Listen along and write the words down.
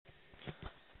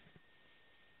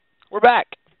We're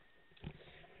back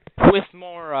with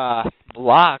more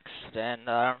blocks, and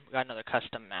we got another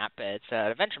custom map. It's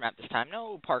an adventure map this time.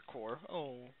 No parkour.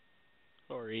 Oh,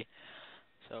 sorry.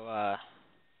 So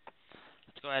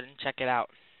let's go ahead and check it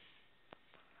out.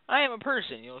 I am a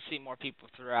person. You'll see more people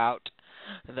throughout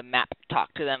the map.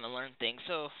 Talk to them and learn things.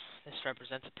 So this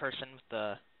represents a person with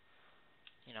the,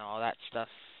 all that stuff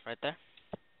right there.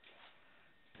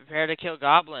 Prepare to kill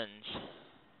goblins.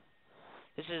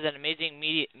 This is an amazing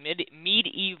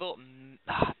medieval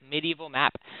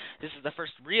map. This is the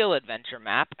first real adventure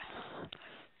map.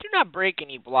 Do not break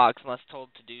any blocks unless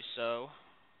told to do so.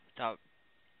 Don't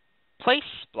place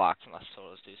blocks unless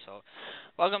told to do so.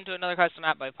 Welcome to another custom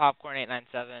map by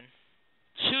Popcorn897.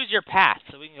 Choose your path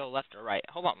so we can go left or right.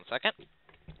 Hold on a second.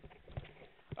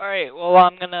 Alright, well,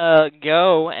 I'm gonna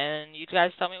go and you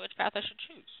guys tell me which path I should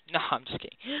choose. No, I'm just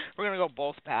kidding. We're gonna go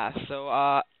both paths.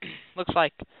 So, looks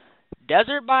like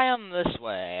desert biome this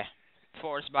way.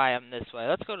 Forest biome this way.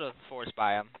 Let's go to the forest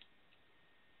biome.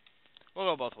 We'll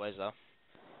go both ways, though.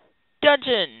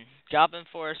 Dungeon! Goblin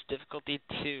Forest, difficulty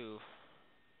 2.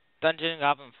 Dungeon,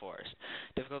 Goblin Forest,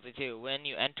 difficulty 2. When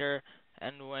you enter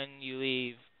and when you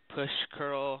leave, push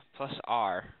curl plus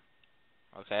R.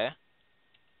 Okay.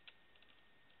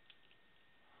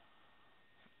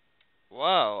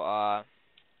 Whoa,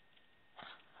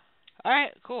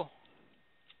 alright, cool.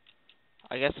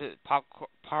 I guess it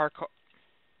parkour.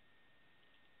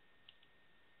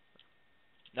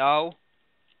 No.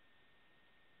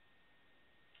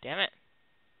 Damn it.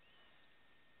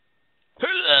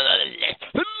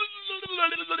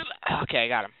 Okay, I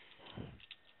got him.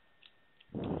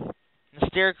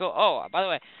 Mystical. Oh, by the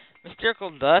way,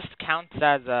 mystical dust counts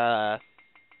as a.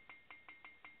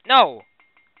 No.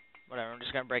 Whatever. I'm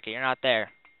just gonna break it. You're not there.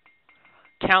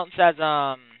 Counts as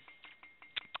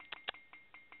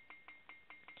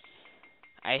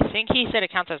I think he said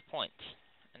it counts as points,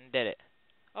 and did it.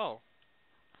 Oh.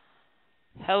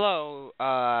 Hello,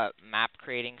 map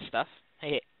creating stuff.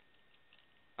 Hey.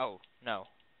 Oh, no.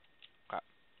 Crap.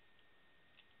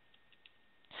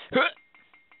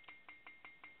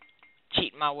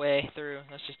 Cheat my way through.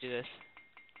 Let's just do this.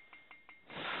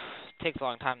 Takes a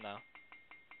long time, though.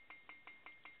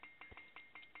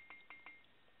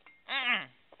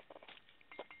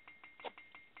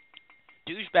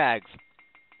 Douchebags.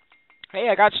 Hey,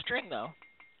 I got string, though.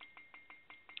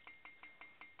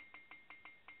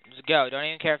 Just go. Don't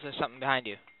even care if there's something behind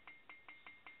you.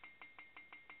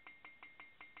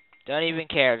 Don't even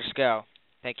care. Just go.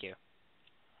 Thank you.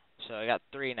 So I got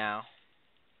 3 now.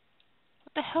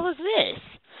 What the hell is this?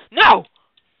 No!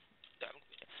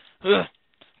 Go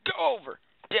over.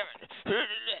 Damn it.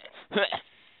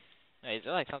 Wait, is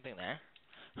there like something there?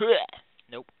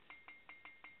 Nope.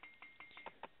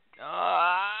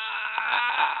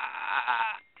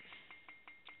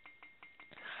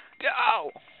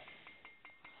 Go!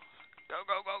 Go,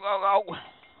 go, go, go, go!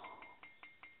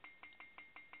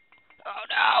 Oh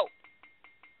no!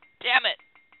 Damn it!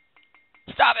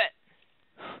 Stop it!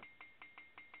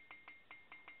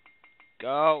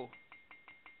 Go!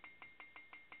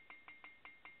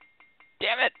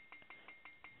 Damn it!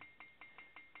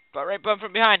 But right button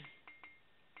from behind.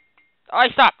 Oh, I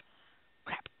stopped!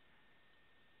 Crap.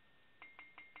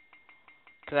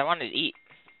 Because I wanted to eat.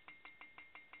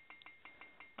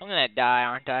 I'm gonna die,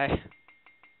 aren't I?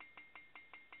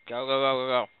 Go, go, go, go,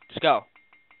 go. Just go.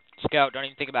 Just go. Don't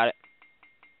even think about it.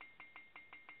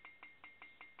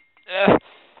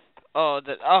 Oh,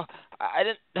 I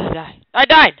didn't die. I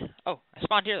died! Oh, I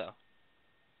spawned here, though.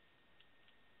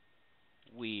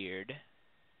 Weird.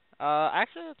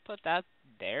 Actually, let's put that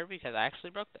there because I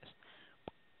actually broke this.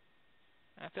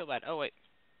 I feel bad. Oh, wait.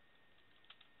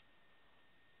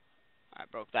 I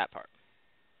broke that part.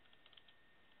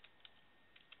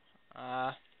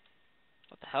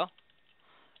 What the hell?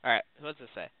 Alright, what's this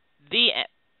say? The end.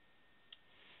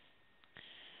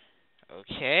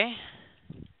 Okay.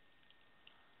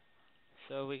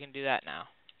 So we can do that now.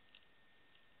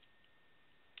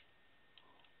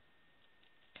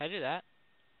 Can I do that?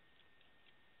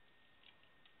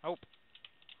 Nope.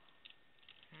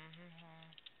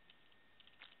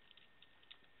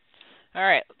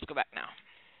 Alright, let's go back now.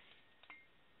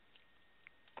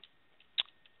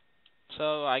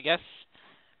 So I guess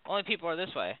only people are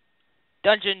this way.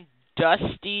 Dungeon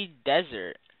Dusty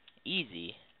Desert.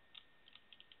 Easy.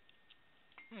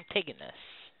 I'm taking this.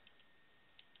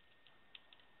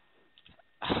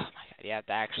 Oh my god, you have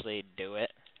to actually do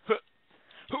it.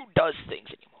 Who does things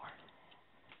anymore?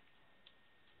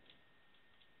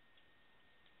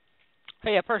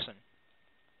 Hey, a person.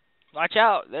 Watch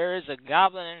out, there is a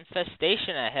goblin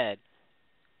infestation ahead.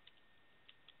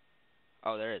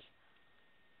 Oh, there is.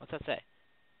 What's that say?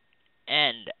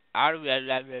 End.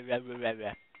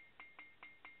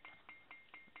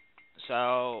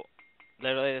 So,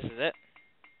 literally, this is it.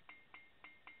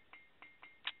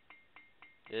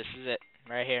 This is it.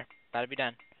 Right here. About to be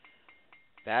done.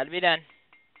 About to be done.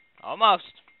 Almost.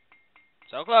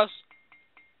 So close.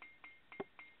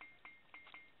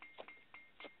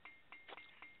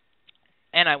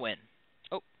 And I win.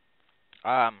 Oh.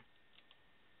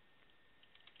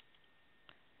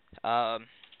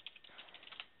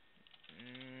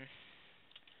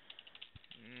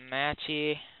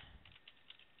 Matchy.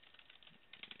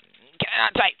 Get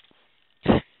on tight.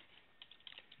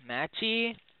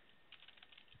 Matchy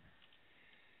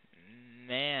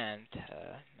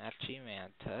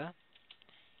Manta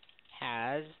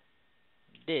has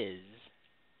Diz.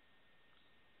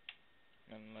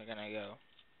 And we're gonna go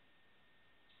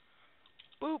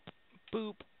boop,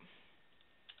 boop,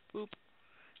 boop,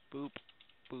 boop,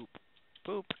 boop,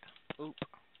 boop, boop.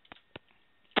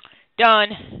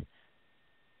 Done.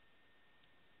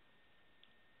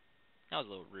 That was a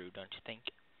little rude, don't you think?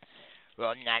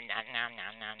 Well,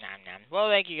 well,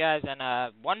 thank you guys, and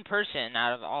one person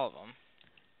out of all of them.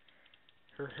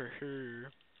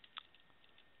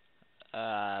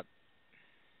 I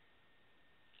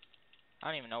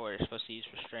don't even know what you're supposed to use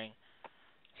for string.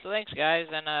 So thanks, guys,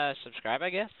 and subscribe, I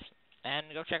guess,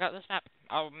 and go check out this map.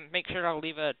 I'll make sure I'll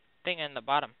leave a thing in the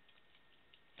bottom.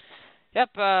 Yep,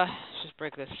 let's just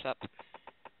break this up.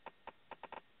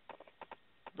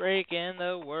 Breaking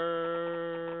the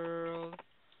world.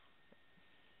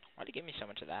 Why'd you give me so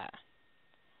much of that?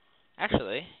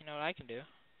 Actually, you know what I can do?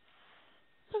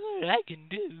 Look what I can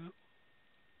do.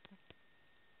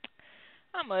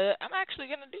 I'm actually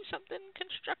gonna do something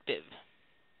constructive.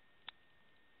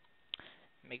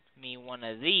 Make me one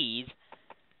of these.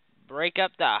 Break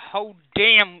up the whole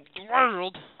damn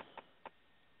world.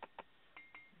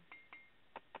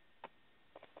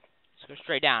 Let's go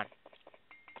straight down.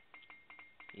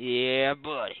 Yeah,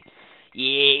 buddy.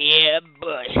 Yeah,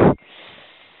 buddy.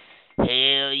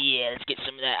 Hell yeah, let's get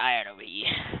some of that iron over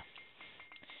here.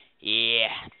 Yeah.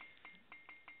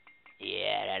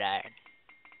 Yeah, that iron.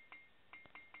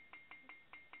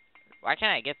 Why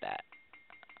can't I get that?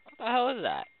 What the hell is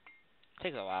that?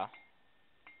 Takes a while.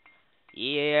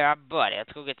 Yeah, buddy.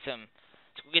 Let's go get some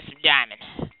diamond.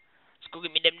 Let's go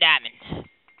get me them diamond.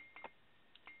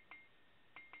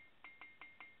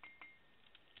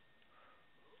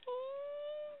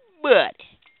 Ooh,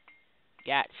 buddy.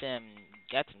 Got some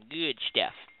good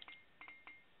stuff.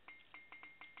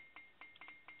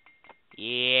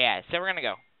 Yeah, so we're gonna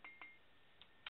go.